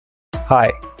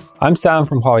Hi, I'm Sam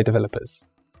from Huawei Developers,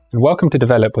 and welcome to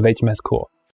Develop with HMS Core.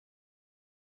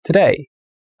 Today,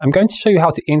 I'm going to show you how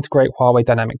to integrate HUAWEI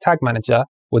Dynamic Tag Manager,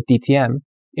 or DTM,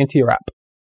 into your app.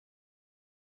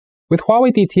 With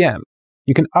HUAWEI DTM,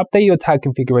 you can update your tag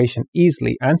configuration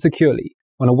easily and securely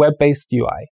on a web-based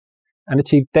UI and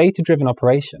achieve data-driven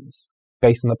operations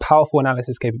based on the powerful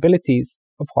analysis capabilities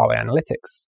of Huawei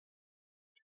Analytics.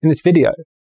 In this video,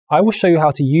 I will show you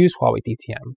how to use HUAWEI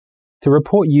DTM to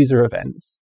report user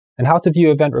events and how to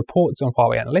view event reports on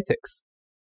Huawei Analytics.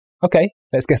 Okay,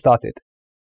 let's get started.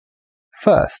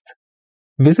 First,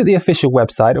 visit the official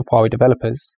website of Huawei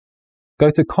Developers, go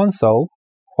to Console,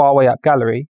 Huawei App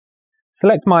Gallery,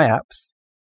 select My Apps,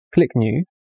 click New,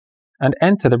 and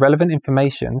enter the relevant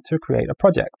information to create a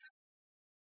project.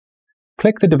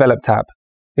 Click the Develop tab.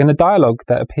 In the dialog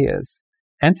that appears,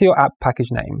 enter your app package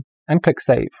name and click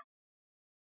Save.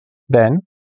 Then,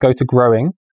 go to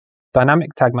Growing, Dynamic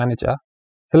Tag Manager,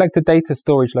 select the data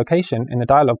storage location in the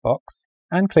dialog box,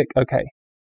 and click OK.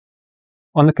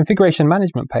 On the Configuration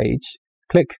Management page,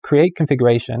 click Create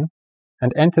Configuration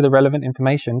and enter the relevant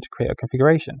information to create a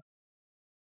configuration.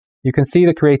 You can see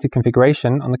the created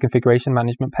configuration on the Configuration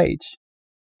Management page.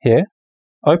 Here,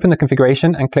 open the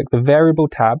configuration and click the Variable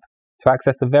tab to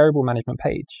access the Variable Management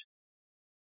page.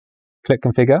 Click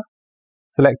Configure,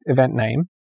 select Event Name,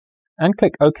 and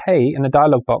click OK in the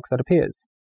dialog box that appears.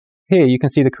 Here you can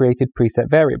see the created preset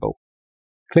variable.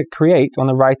 Click Create on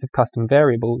the right of Custom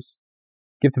Variables,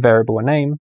 give the variable a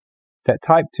name, set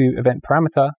type to Event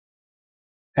Parameter,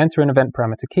 enter an event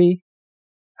parameter key,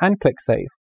 and click Save.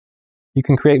 You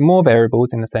can create more variables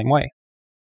in the same way.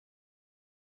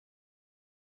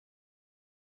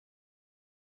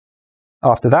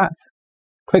 After that,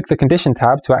 click the Condition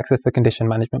tab to access the Condition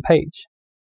Management page.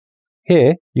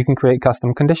 Here, you can create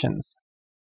custom conditions.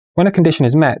 When a condition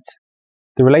is met,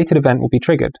 the related event will be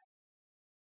triggered.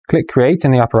 Click Create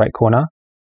in the upper right corner.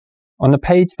 On the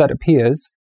page that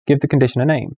appears, give the condition a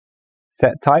name,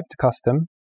 set type to Custom,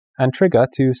 and trigger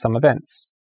to Some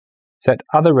Events. Set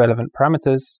other relevant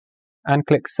parameters, and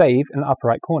click Save in the upper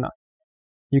right corner.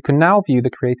 You can now view the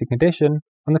created condition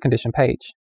on the condition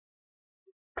page.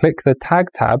 Click the Tag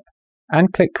tab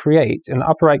and click Create in the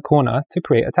upper right corner to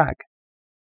create a tag.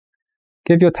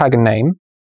 Give your tag a name,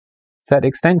 set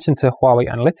extension to Huawei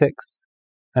Analytics,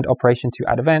 and operation to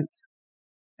add event,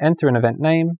 enter an event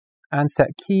name, and set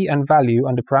key and value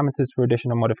under parameters for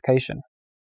addition or modification.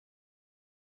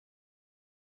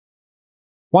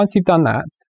 Once you've done that,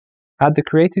 add the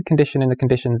created condition in the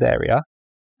conditions area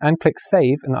and click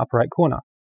Save in the upper right corner.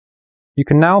 You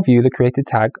can now view the created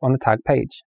tag on the tag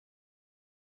page.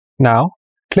 Now,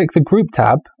 click the Group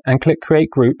tab and click Create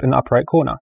Group in the upper right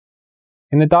corner.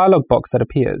 In the dialog box that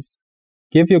appears,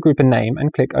 give your group a name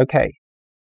and click OK.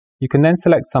 You can then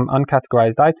select some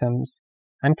uncategorized items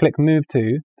and click Move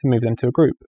to move them to a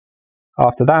group.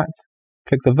 After that,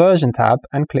 click the Version tab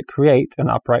and click Create in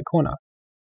the upper right corner.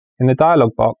 In the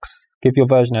dialog box, give your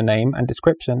version a name and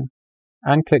description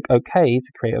and click OK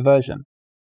to create a version.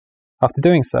 After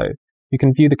doing so, you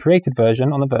can view the created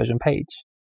version on the version page.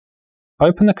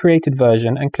 Open the created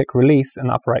version and click Release in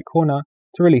the upper right corner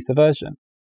to release the version.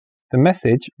 The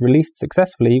message Released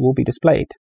Successfully will be displayed,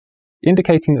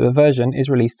 indicating that the version is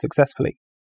released successfully.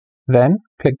 Then,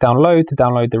 click Download to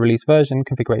download the release version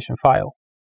configuration file.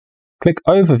 Click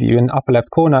Overview in the upper left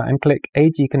corner and click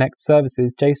AG Connect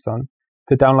Services JSON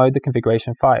to download the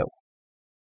configuration file.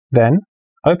 Then,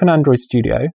 open Android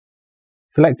Studio,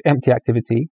 select Empty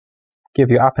Activity, give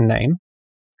your app a name,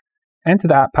 enter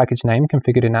the app package name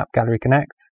configured in App Gallery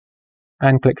Connect,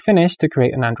 and click Finish to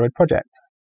create an Android project.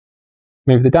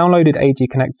 Move the downloaded AG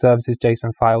Connect Services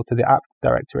JSON file to the app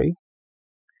directory,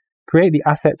 create the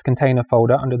Assets Container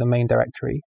folder under the main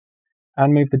directory,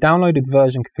 and move the downloaded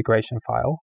version configuration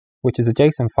file, which is a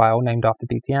JSON file named after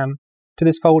DTM, to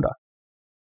this folder.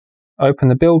 Open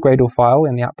the build Gradle file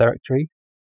in the app directory,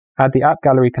 add the App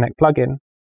Gallery Connect plugin,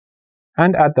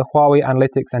 and add the Huawei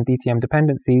Analytics and DTM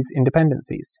dependencies in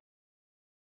dependencies.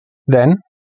 Then,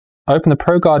 open the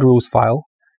ProGuard rules file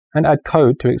and add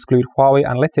code to exclude Huawei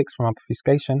Analytics from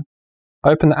obfuscation,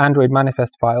 open the Android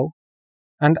manifest file,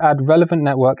 and add relevant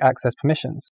network access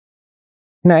permissions.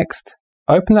 Next,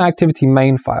 open the activity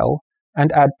main file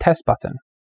and add test button.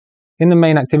 In the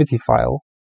main activity file,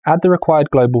 add the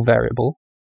required global variable,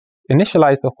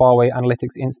 initialize the Huawei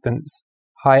Analytics instance,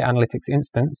 HUAWEI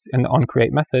instance in the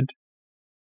onCreate method,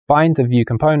 bind the view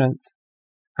component,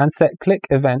 and set click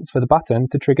events for the button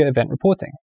to trigger event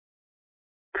reporting.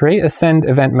 Create a send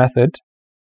event method,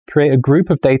 create a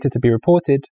group of data to be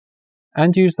reported,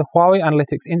 and use the Huawei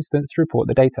Analytics instance to report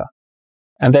the data.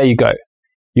 And there you go.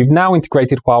 You've now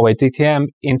integrated HUAWEI DTM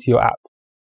into your app.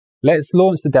 Let's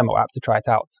launch the demo app to try it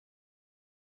out.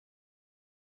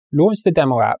 Launch the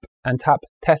demo app and tap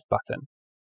Test button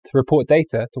to report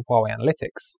data to Huawei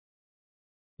Analytics.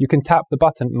 You can tap the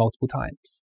button multiple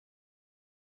times.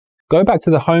 Go back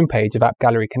to the home page of App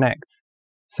Gallery Connect,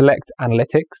 select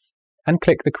Analytics and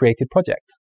click the created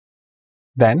project.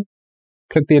 Then,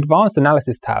 click the Advanced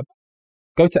Analysis tab,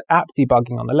 go to App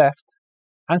Debugging on the left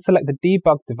and select the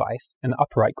Debug device in the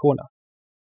upper right corner.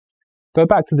 Go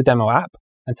back to the demo app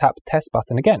and tap Test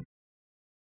button again.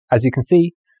 As you can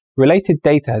see, related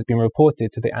data has been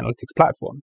reported to the Analytics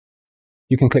Platform.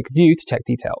 You can click View to check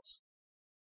details.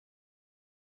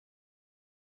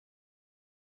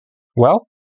 Well,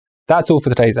 that's all for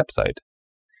today's episode.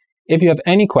 If you have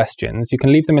any questions, you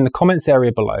can leave them in the comments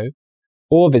area below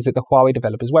or visit the Huawei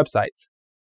developers website.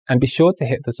 And be sure to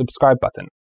hit the subscribe button.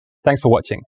 Thanks for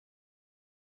watching.